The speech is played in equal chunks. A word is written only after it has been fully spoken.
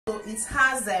So it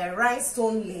has a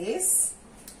rhinestone lace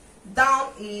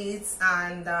down it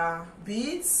and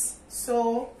beads.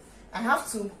 So I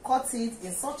have to cut it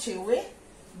in such a way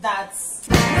that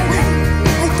I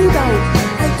told her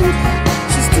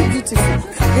she's too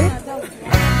beautiful.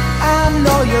 I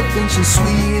know you think she's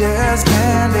sweet as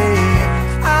candy.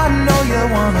 I know you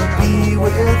wanna be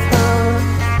with her,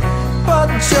 but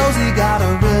Josie got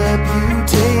a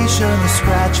reputation to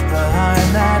scratch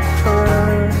behind that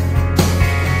curve.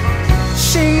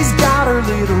 She's got her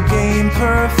little game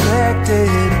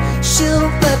perfected.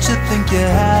 She'll let you think you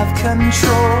have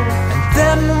control, and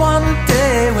then one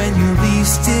day when you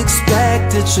least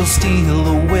expect it, she'll steal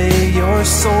away your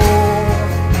soul.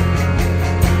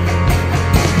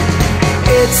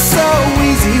 It's so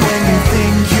easy when you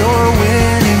think you're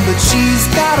winning, but she's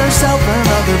got herself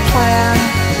another plan.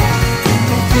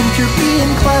 You think you're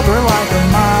being clever like a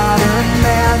modern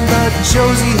man, but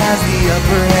Josie has the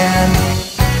upper hand.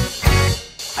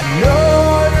 I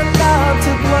know you're not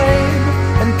to blame,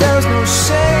 and there's no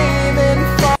shame in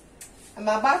I'm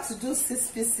about to do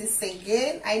 6 pieces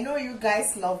again. I know you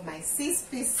guys love my 6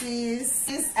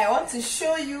 pieces. I want to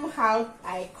show you how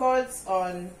I cut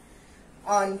on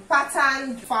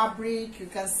pattern fabric. You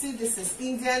can see this is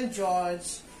Indian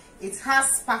George. It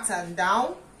has pattern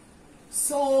down,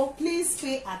 so please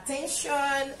pay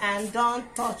attention and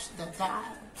don't touch the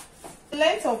dial. The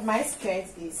length of my skirt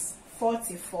is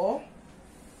 44.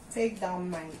 Take down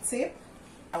my tape.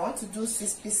 I want to do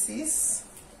 6 pieces.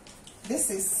 This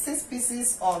is 6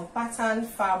 pieces on pattern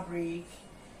fabric.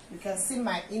 You can see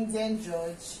my Indian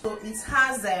George. So it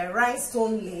has a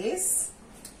rhinestone lace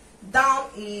down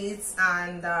it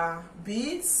and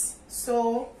beads.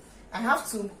 So I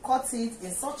have to cut it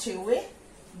in such a way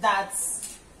that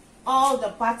all the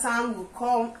pattern will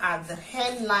come at the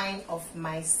hemline of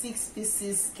my 6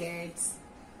 pieces skirt.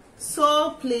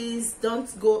 So please don't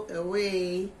go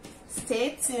away.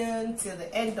 Stay tuned till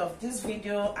the end of this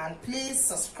video, and please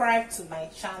subscribe to my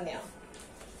channel.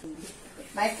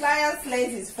 My client's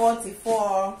length is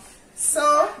 44,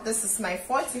 so this is my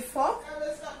 44.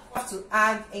 I have to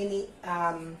add any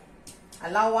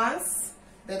allowance,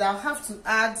 but I'll have to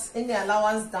add any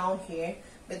allowance down here,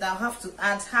 but I'll have to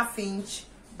add ½ inch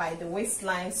by the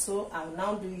waistline, so I'll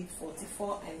now do it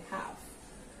 44 and half.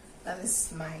 That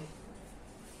is my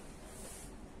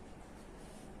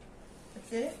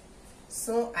okay.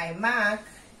 So I mark,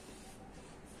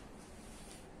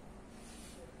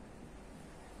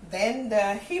 then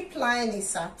the hip line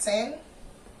is at 10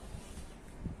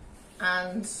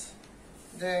 and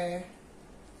the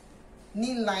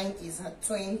knee line is at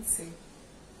 20.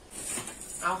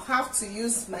 I'll have to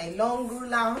use my long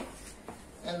ruler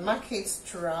and mark it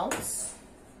throughout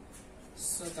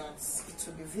so that it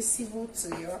will be visible to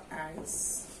your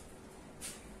eyes.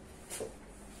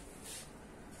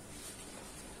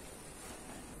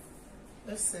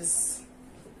 This is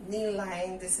knee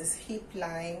line, this is hip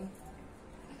line,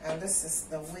 and this is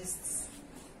the waist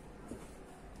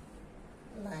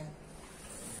line.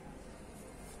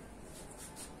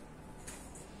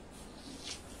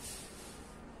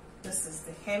 This is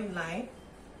the hemline,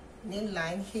 knee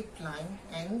line, hip line,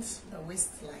 and the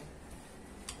waistline.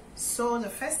 So the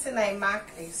first thing I mark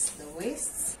is the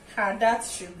waist. Her that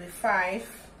should be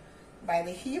 5. By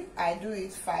the hip, I do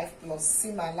it 5 plus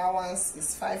seam allowance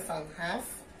is 5.5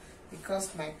 because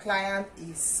my client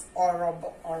is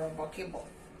Orobokebo.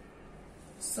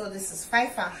 So this is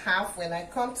 5.5. When I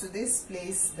come to this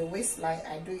place, the waistline,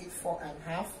 I do it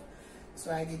 4.5. So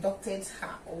I deducted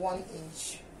 1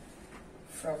 inch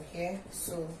from here.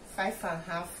 So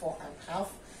 5.5, 4.5.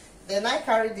 Then I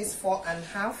carry this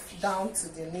 4.5 down to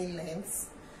the knee length,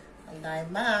 and I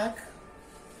mark.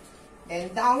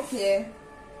 Then down here,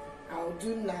 I'll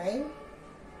do 9.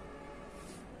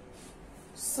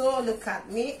 So look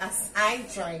at me as I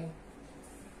join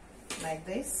like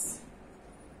this.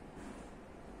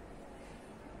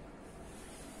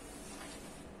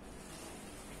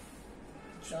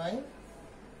 Join.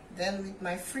 Then with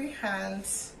my free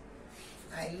hands,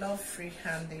 I love free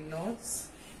hand a lot,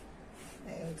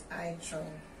 and I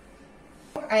join.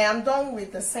 I am done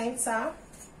with the center.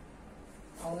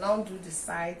 I'll now do the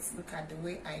sides. Look at the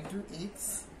way I do it.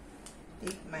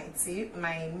 Take my tape,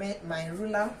 my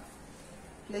ruler,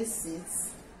 place it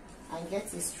and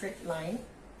get a straight line.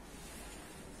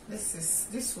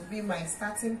 This will be my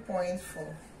starting point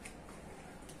for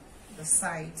the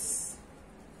sides.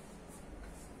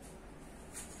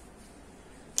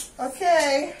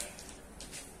 Okay,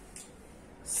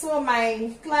 so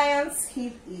my client's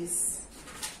hip is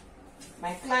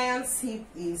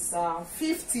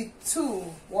 52.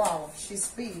 Wow, she's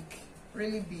big,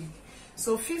 really big.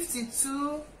 So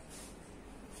 52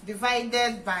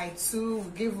 divided by 2 will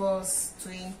give us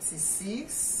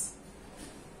 26.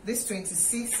 This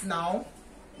 26 now,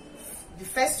 the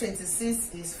first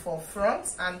 26 is for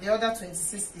front and the other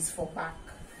 26 is for back.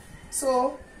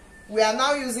 So we are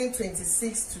now using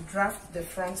 26 to draft the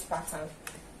front pattern.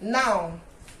 Now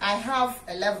I have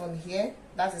 11 here,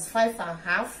 that is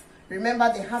 5.5.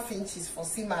 Remember the half inch is for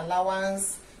seam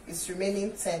allowance, it's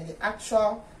remaining 10. The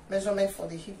actual measurement for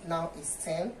the hip now is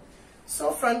 10.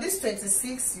 So from this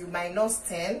 26 you minus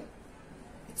 10,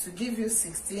 it will give you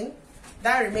 16.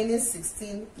 That remaining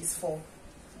 16 is for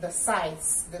the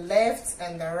sides, the left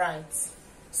and the right.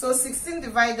 So 16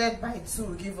 divided by 2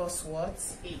 will give us what?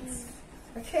 8.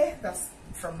 Okay, that's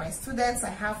from my students. I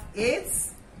have 8,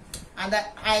 and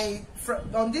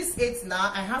on this 8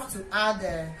 now I have to add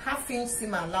a half-inch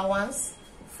seam allowance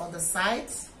for the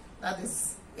sides, that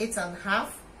is 8.5,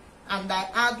 and I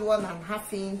add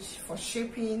 1.5 inch for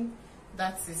shaping,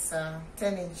 that is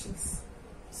 10 inches.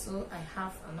 So I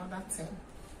have another 10.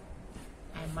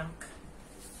 I mark.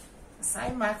 As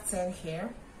I mark 10 here,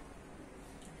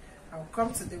 I'll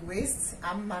come to the waist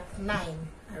and mark 9.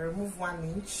 I remove 1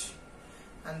 inch,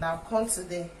 and I'll come to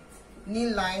the knee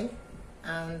line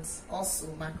and also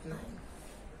mark 9.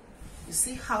 You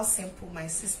see how simple my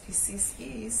 6 pieces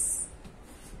is.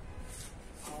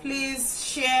 Please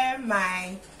share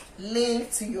my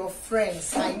link to your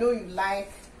friends. I know you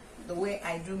like the way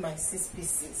I do my 6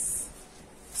 pieces.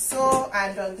 So,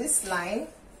 and on this line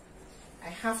I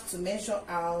have to measure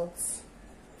out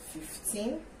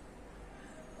 15,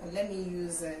 or let me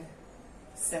use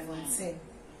 17.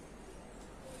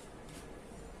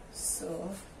 So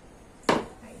I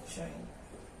join.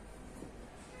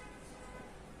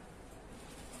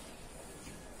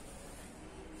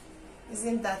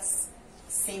 Isn't that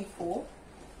simple?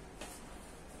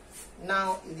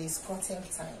 Now it is cutting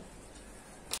time.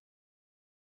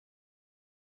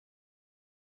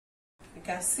 You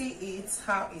can see it,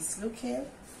 how it's looking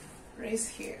right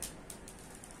here.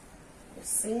 You're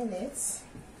seeing it.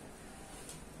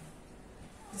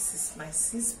 This is my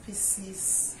 6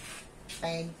 pieces.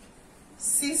 My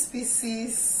 6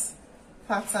 pieces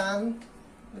pattern.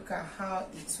 Look at how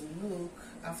it will look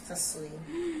after sewing.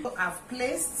 So I've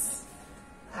placed,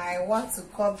 I want to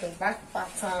cut the back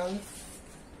pattern.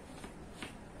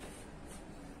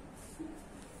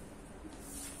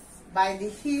 By the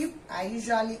hip, I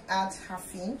usually add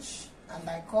half inch, and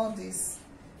I call this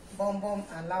bum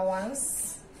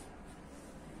allowance.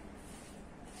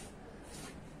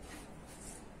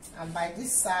 And by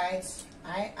this side,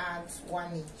 I add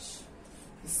 1 inch.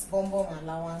 It's bum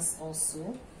allowance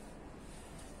also.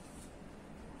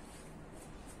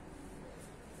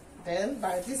 Then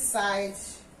by this side,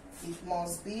 it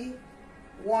must be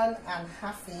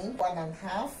 1.5 inch,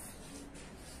 1.5.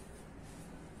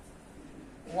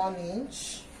 1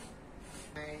 inch.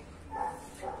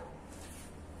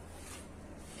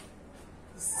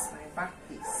 This is my back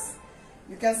piece.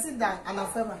 You can see that,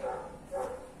 Anafema.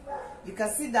 You can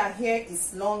see that here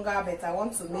is longer, but I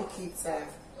want to make it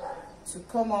to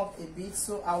come up a bit,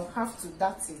 so I'll have to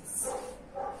dart it.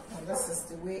 And this is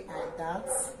the way I dart.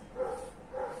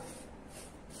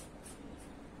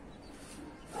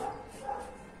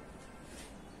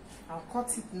 I'll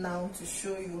cut it now to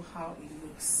show you how it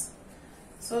looks.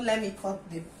 So let me cut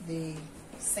the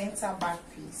center back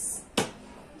piece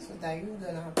so that you're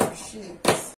gonna appreciate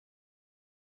it.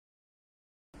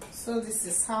 So this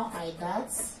is how I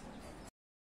dart.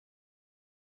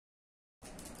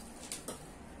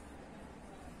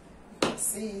 You can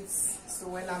see it. So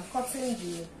when I'm cutting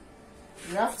you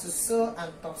have to sew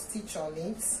and top stitch on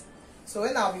it. So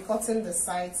when I'll be cutting the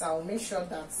sides, I'll make sure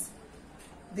that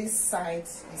this side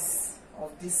is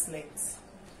of this length.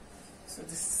 So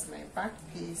this is my back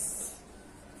piece.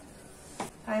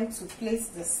 Time to place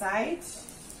the side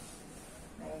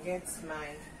and get my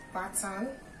pattern,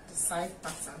 the side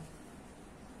pattern.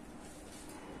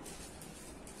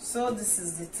 So this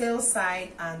is the tail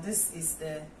side and this is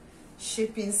the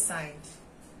shaping side.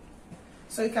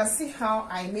 So you can see how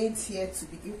I made here to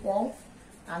be equal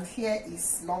and here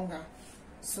is longer.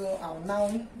 So I'll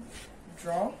now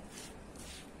draw,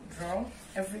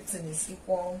 everything is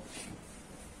equal.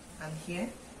 And here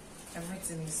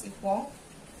everything is equal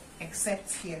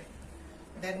except here.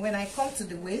 Then when I come to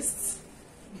the waist,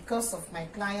 because of my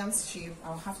client's shape,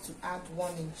 I'll have to add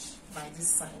 1 inch by this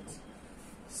side.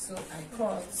 So I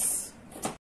cut.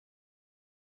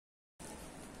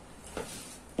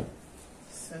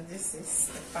 So this is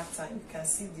the pattern. You can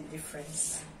see the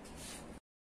difference.